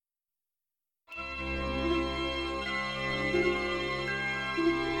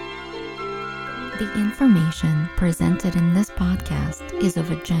The information presented in this podcast is of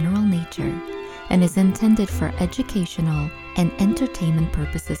a general nature and is intended for educational and entertainment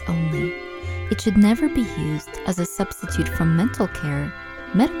purposes only. It should never be used as a substitute for mental care,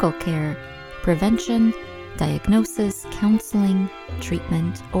 medical care, prevention, diagnosis, counseling,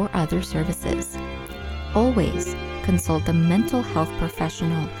 treatment, or other services. Always consult a mental health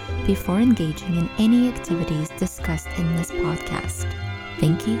professional before engaging in any activities discussed in this podcast.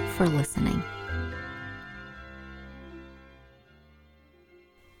 Thank you for listening.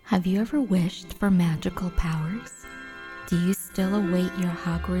 Have you ever wished for magical powers? Do you still await your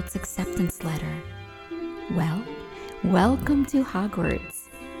Hogwarts acceptance letter? Well, welcome to Hogwarts.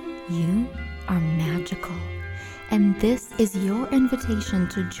 You are magical, and this is your invitation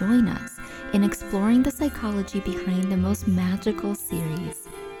to join us in exploring the psychology behind the most magical series,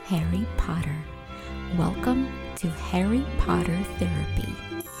 Harry Potter. Welcome to Harry Potter Therapy.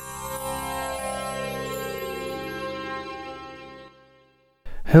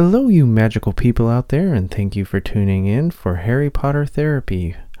 Hello, you magical people out there, and thank you for tuning in for Harry Potter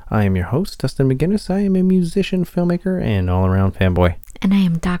Therapy. I am your host, Dustin McGinnis. I am a musician, filmmaker, and all-around fanboy. And I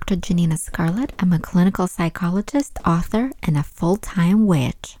am Dr. Janina Scarlett. I'm a clinical psychologist, author, and a full-time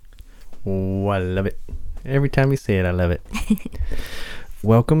witch. Oh, I love it. Every time you say it, I love it.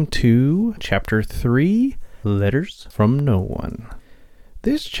 Welcome to Chapter 3, Letters from No One.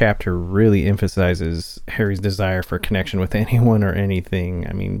 This chapter really emphasizes Harry's desire for connection with anyone or anything.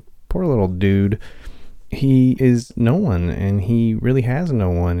 I mean, poor little dude. He is no one, and he really has no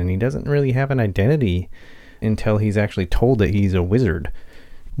one, and he doesn't really have an identity until he's actually told that he's a wizard.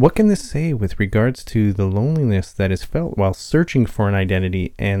 What can this say with regards to the loneliness that is felt while searching for an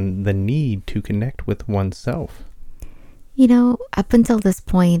identity and the need to connect with oneself? You know, up until this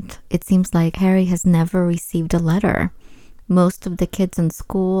point, it seems like Harry has never received a letter. Most of the kids in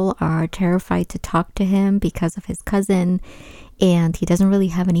school are terrified to talk to him because of his cousin, and he doesn't really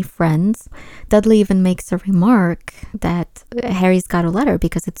have any friends. Dudley even makes a remark that Harry's got a letter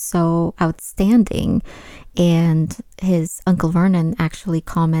because it's so outstanding, and his Uncle Vernon actually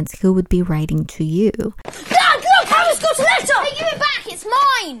comments, "Who would be writing to you?" Dad, look! Harry's got a letter! Hey, give it back! It's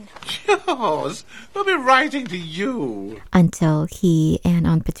mine! Yours? They'll be writing to you. Until he and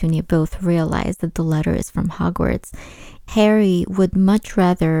Aunt Petunia both realize that the letter is from Hogwarts. Harry would much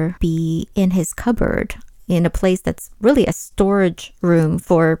rather be in his cupboard, in a place that's really a storage room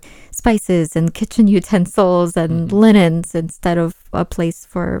for spices and kitchen utensils and linens, instead of a place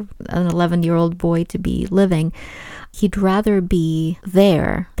for an 11-year-old boy to be living. He'd rather be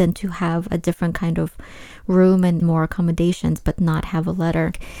there than to have a different kind of room and more accommodations, but not have a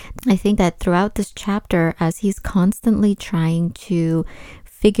letter. I think that throughout this chapter, as he's constantly trying to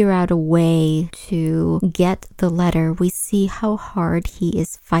figure out a way to get the letter, we see how hard he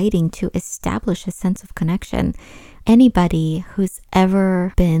is fighting to establish a sense of connection. Anybody who's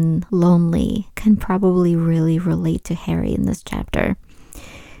ever been lonely can probably really relate to Harry in this chapter.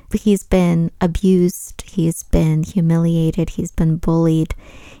 He's been abused, he's been humiliated, he's been bullied,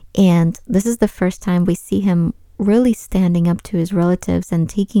 and this is the first time we see him really standing up to his relatives and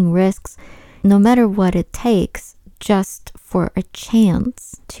taking risks, no matter what it takes, just for a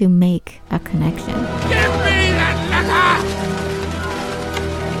chance to make a connection. Give me that letter!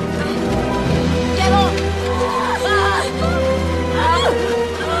 Get on!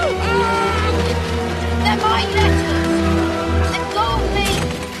 They're my letters! Let go of me!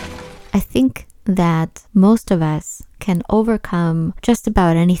 I think that most of us can overcome just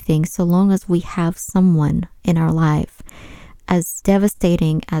about anything so long as we have someone in our life. As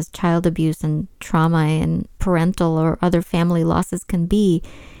devastating as child abuse and trauma and parental or other family losses can be,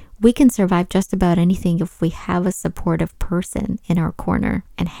 we can survive just about anything if we have a supportive person in our corner,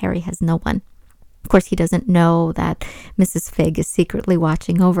 and Harry has no one. Of course, he doesn't know that Mrs. Fig is secretly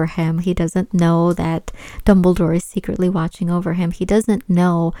watching over him. He doesn't know that Dumbledore is secretly watching over him. He doesn't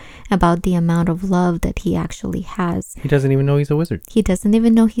know about the amount of love that he actually has. He doesn't even know he's a wizard. He doesn't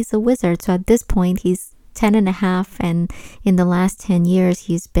even know he's a wizard. So at this point, he's 10 and a half, and in the last 10 years,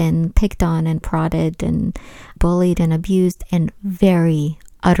 he's been picked on and prodded and bullied and abused and very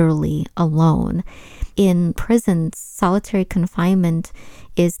utterly alone. In prisons, solitary confinement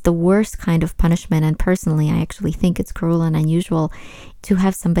is the worst kind of punishment, and personally, I actually think it's cruel and unusual to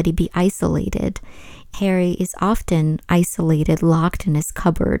have somebody be isolated. Harry is often isolated, locked in his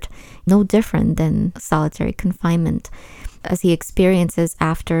cupboard, no different than solitary confinement, as he experiences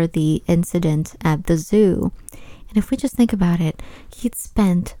after the incident at the zoo. And if we just think about it, he'd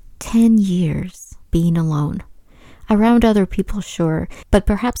spent 10 years being alone. around other people, sure, but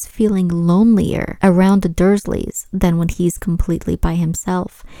perhaps feeling lonelier around the Dursleys than when he's completely by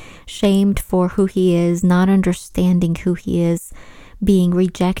himself. Shamed for who he is, not understanding who he is, being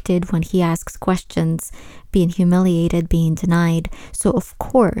rejected when he asks questions, being humiliated, being denied. So of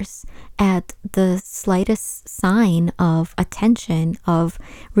course, at the slightest sign of attention, of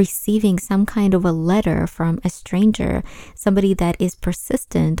receiving some kind of a letter from a stranger, somebody that is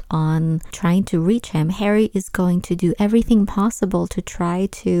persistent on trying to reach him, Harry is going to do everything possible to try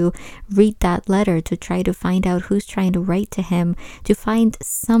to read that letter, to try to find out who's trying to write to him, to find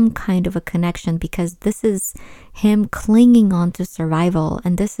some kind of a connection, because this is him clinging on to survival.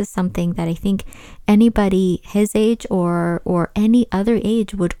 And this is something that I think anybody his age or any other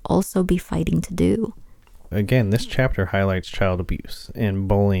age would also be fighting to do. Again, this chapter highlights child abuse and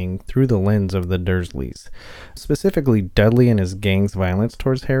bullying through the lens of the Dursleys. Specifically, Dudley and his gang's violence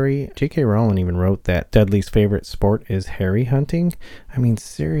towards Harry. J.K. Rowling even wrote that Dudley's favorite sport is Harry hunting. I mean,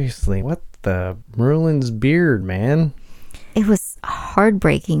 seriously, what the Merlin's beard, man? It was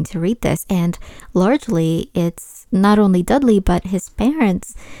heartbreaking to read this, and largely it's not only Dudley but his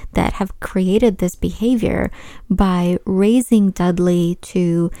parents that have created this behavior by raising Dudley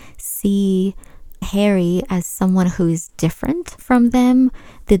to see Harry as someone who is different from them.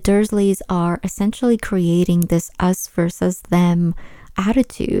 The Dursleys are essentially creating this us versus them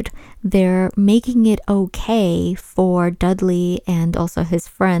attitude. They're making it okay for Dudley and also his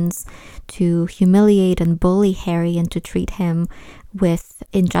friends to humiliate and bully Harry and to treat him with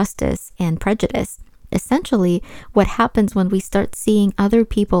injustice and prejudice. Essentially, what happens when we start seeing other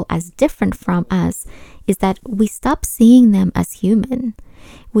people as different from us is that we stop seeing them as human.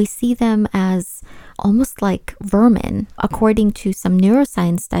 We see them as almost like vermin. According to some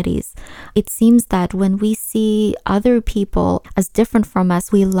neuroscience studies, it seems that when we see other people as different from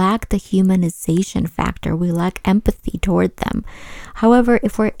us, we lack the humanization factor. We lack empathy toward them. However,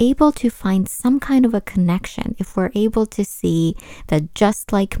 if we're able to find some kind of a connection, if we're able to see that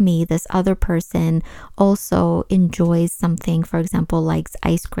just like me, this other person also enjoys something, for example, likes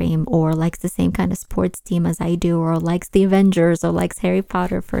ice cream or likes the same kind of sports team as I do, or likes the Avengers or likes Harry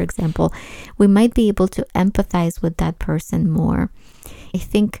Potter, for example, we might be able to empathize with that person more. I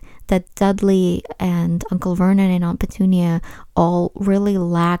think that Dudley and Uncle Vernon and Aunt Petunia all really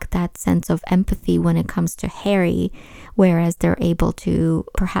lack that sense of empathy when it comes to Harry, whereas they're able to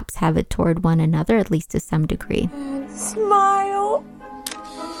perhaps have it toward one another, at least to some degree. Smile!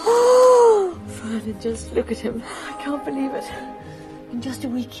 Oh, Vernon, just look at him. I can't believe it. In just a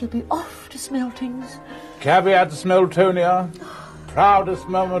week he'll be off to Smeltings. Caveat to Smeltonia. Proudest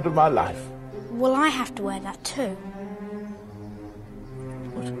moment of my life. Well, I have to wear that too.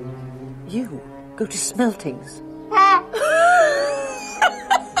 You go to Smeltings?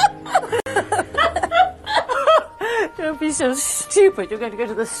 Don't be so stupid. You're going to go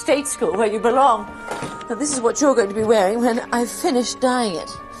to the state school where you belong. And this is what you're going to be wearing when I've finished dyeing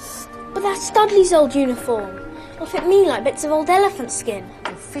it. But that's Dudley's old uniform. It'll fit me like bits of old elephant skin.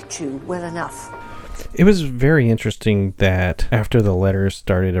 It'll fit you well enough. It was very interesting that after the letters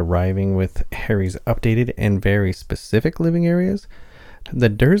started arriving with Harry's updated and very specific living areas, the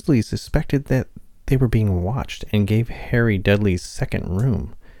Dursleys suspected that they were being watched and gave Harry Dudley's second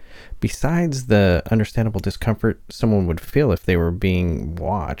room. Besides the understandable discomfort someone would feel if they were being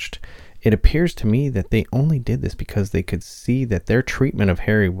watched, it appears to me that they only did this because they could see that their treatment of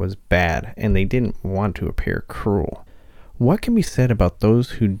Harry was bad and they didn't want to appear cruel. What can be said about those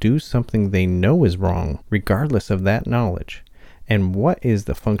who do something they know is wrong, regardless of that knowledge? And what is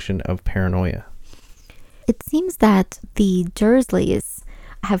the function of paranoia? It seems that the Dursleys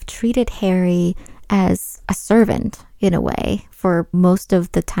have treated Harry as a servant, in a way, for most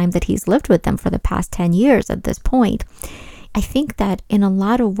of the time that he's lived with them for the past 10 years at this point. I think that in a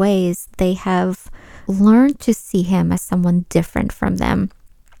lot of ways, they have learned to see him as someone different from them.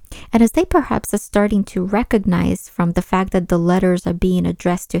 And as they perhaps are starting to recognize from the fact that the letters are being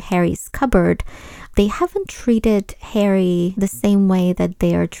addressed to Harry's cupboard, they haven't treated Harry the same way that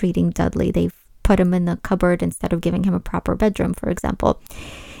they are treating Dudley. They've put him in the cupboard instead of giving him a proper bedroom, for example.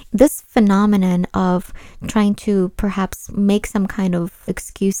 This phenomenon of trying to perhaps make some kind of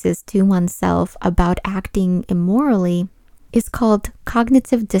excuses to oneself about acting immorally is called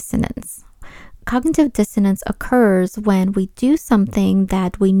cognitive dissonance. Cognitive dissonance occurs when we do something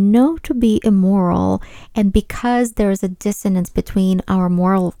that we know to be immoral, and because there is a dissonance between our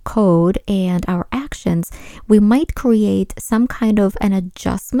moral code and our actions, we might create some kind of an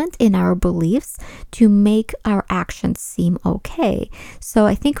adjustment in our beliefs to make our actions seem okay. So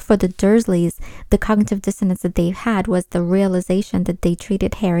I think for the Dursleys, the cognitive dissonance that they had was the realization that they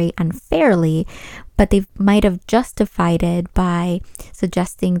treated Harry unfairly, but they might have justified it by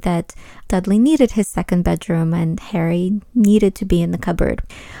suggesting that Dudley needed his second bedroom and Harry needed to be in the cupboard.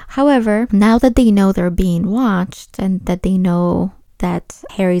 However, now that they know they're being watched and that they know that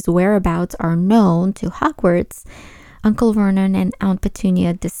Harry's whereabouts are known to Hogwarts, Uncle Vernon and Aunt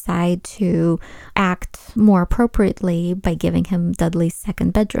Petunia decide to act more appropriately by giving him Dudley's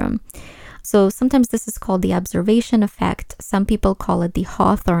second bedroom. So sometimes this is called the observation effect. Some people call it the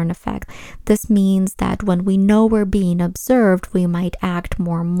Hawthorne effect. This means that when we know we're being observed, we might act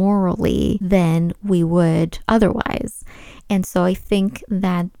more morally than we would otherwise. And so I think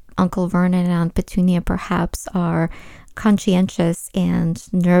that Uncle Vernon and Aunt Petunia perhaps are conscientious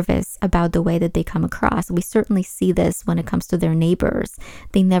and nervous about the way that they come across. We certainly see this when it comes to their neighbors.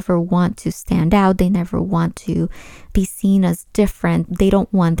 They never want to stand out. They never want to be seen as different. They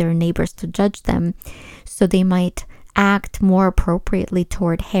don't want their neighbors to judge them. So they might act more appropriately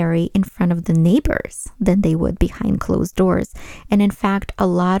toward Harry in front of the neighbors than they would behind closed doors. And in fact, a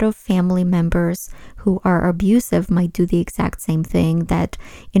lot of family members who are abusive might do the exact same thing, that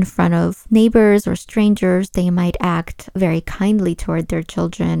in front of neighbors or strangers, they might act very kindly toward their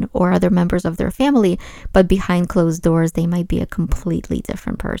children or other members of their family, but behind closed doors, they might be a completely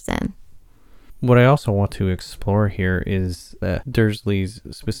different person. What I also want to explore here is Dursley's,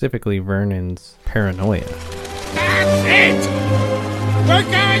 specifically Vernon's, paranoia. That's it! We're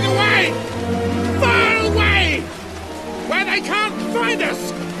going away! Far away! Where they can't find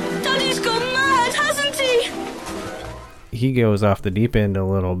us! Daddy's gone mad, hasn't he? He goes off the deep end a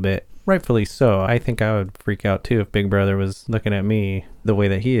little bit. Rightfully so. I think I would freak out too if Big Brother was looking at me the way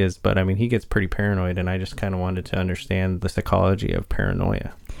that he is. But I mean, he gets pretty paranoid, and I just kind of wanted to understand the psychology of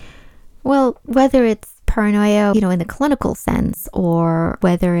paranoia. Well, whether it's paranoia, in the clinical sense, or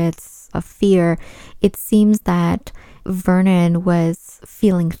whether it's a fear, it seems that Vernon was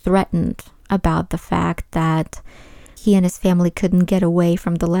feeling threatened about the fact that he and his family couldn't get away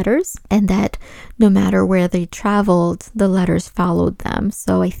from the letters, and that no matter where they traveled, the letters followed them.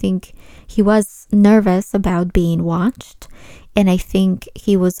 So I think he was nervous about being watched, and I think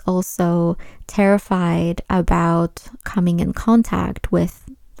he was also terrified about coming in contact with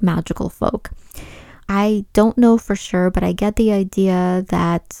magical folk. I don't know for sure, but I get the idea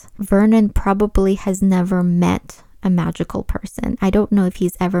that Vernon probably has never met a magical person. I don't know if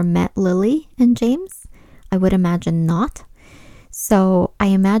he's ever met Lily and James. I would imagine not. So I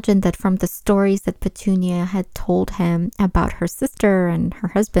imagine that from the stories that Petunia had told him about her sister and her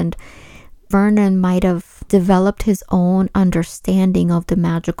husband, Vernon might have developed his own understanding of the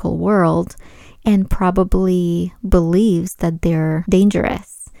magical world and probably believes that they're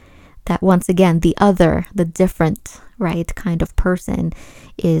dangerous. That once again, the other, the different, right, kind of person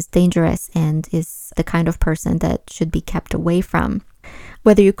is dangerous and is the kind of person that should be kept away from.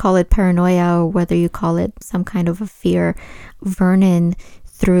 Whether you call it paranoia or whether you call it some kind of a fear, Vernon,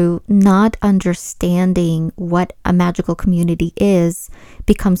 through not understanding what a magical community is,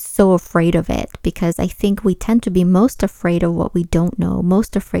 becomes so afraid of it, because I think we tend to be most afraid of what we don't know,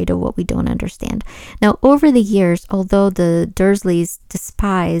 most afraid of what we don't understand. Now, over the years, although the Dursleys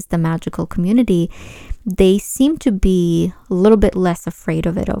despise the magical community, they seem to be a little bit less afraid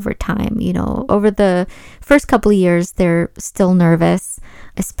of it over time. Over the first couple of years, they're still nervous,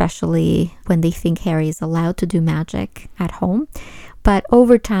 especially when they think Harry is allowed to do magic at home. But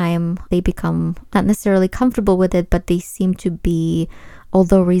over time, they become not necessarily comfortable with it, but they seem to be,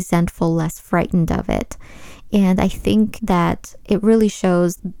 although resentful, less frightened of it. And I think that it really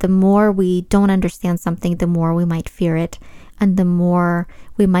shows the more we don't understand something, the more we might fear it. And the more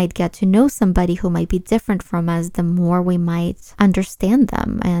we might get to know somebody who might be different from us, the more we might understand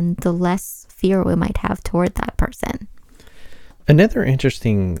them and the less fear we might have toward that person. Another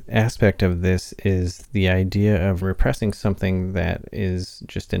interesting aspect of this is the idea of repressing something that is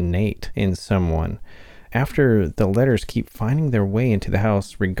just innate in someone. After the letters keep finding their way into the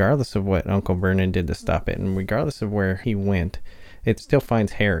house, regardless of what Uncle Vernon did to stop it, and regardless of where he went, it still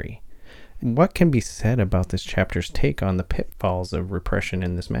finds Harry. What can be said about this chapter's take on the pitfalls of repression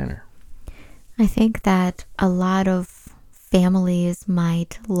in this manner? I think that a lot of families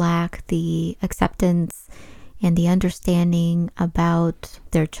might lack the acceptance and the understanding about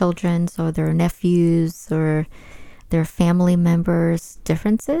their children's or their nephews or their family members'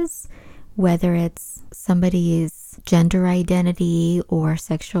 differences, whether it's somebody's gender identity or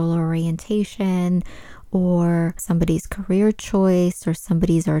sexual orientation or somebody's career choice or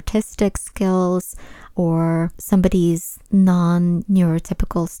somebody's artistic skills or somebody's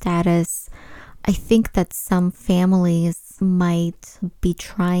non-neurotypical status. I think that some families might be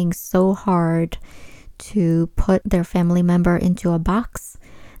trying so hard to put their family member into a box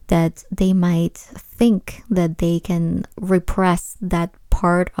that they might think that they can repress that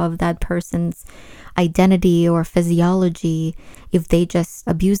part of that person's identity or physiology if they just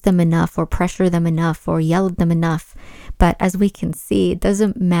abuse them enough or pressure them enough or yell at them enough. But as we can see, it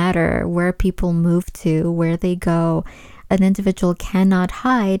doesn't matter where people move to, where they go. An individual cannot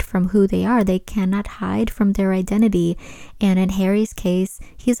hide from who they are. They cannot hide from their identity. And in Harry's case,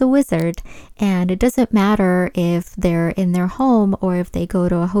 he's a wizard. And it doesn't matter if they're in their home or if they go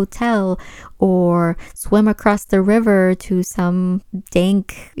to a hotel or swim across the river to some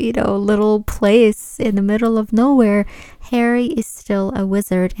dank, little place in the middle of nowhere. Harry is still a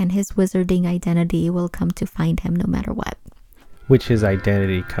wizard, and his wizarding identity will come to find him no matter what. Which his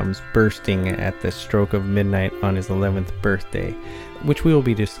identity comes bursting at the stroke of midnight on his 11th birthday, which we will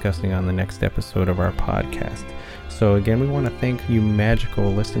be discussing on the next episode of our podcast. So again, we want to thank you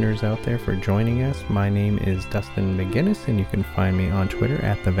magical listeners out there for joining us. My name is Dustin McGinnis, and you can find me on Twitter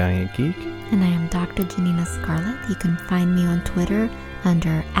at @TheValiantGeek. And I am Dr. Janina Scarlett. You can find me on Twitter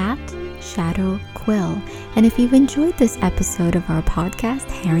under @ShadowQuill. And if you've enjoyed this episode of our podcast,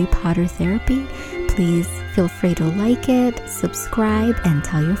 Harry Potter Therapy, please feel free to like it, subscribe, and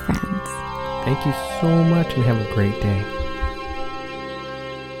tell your friends. Thank you so much, and have a great day.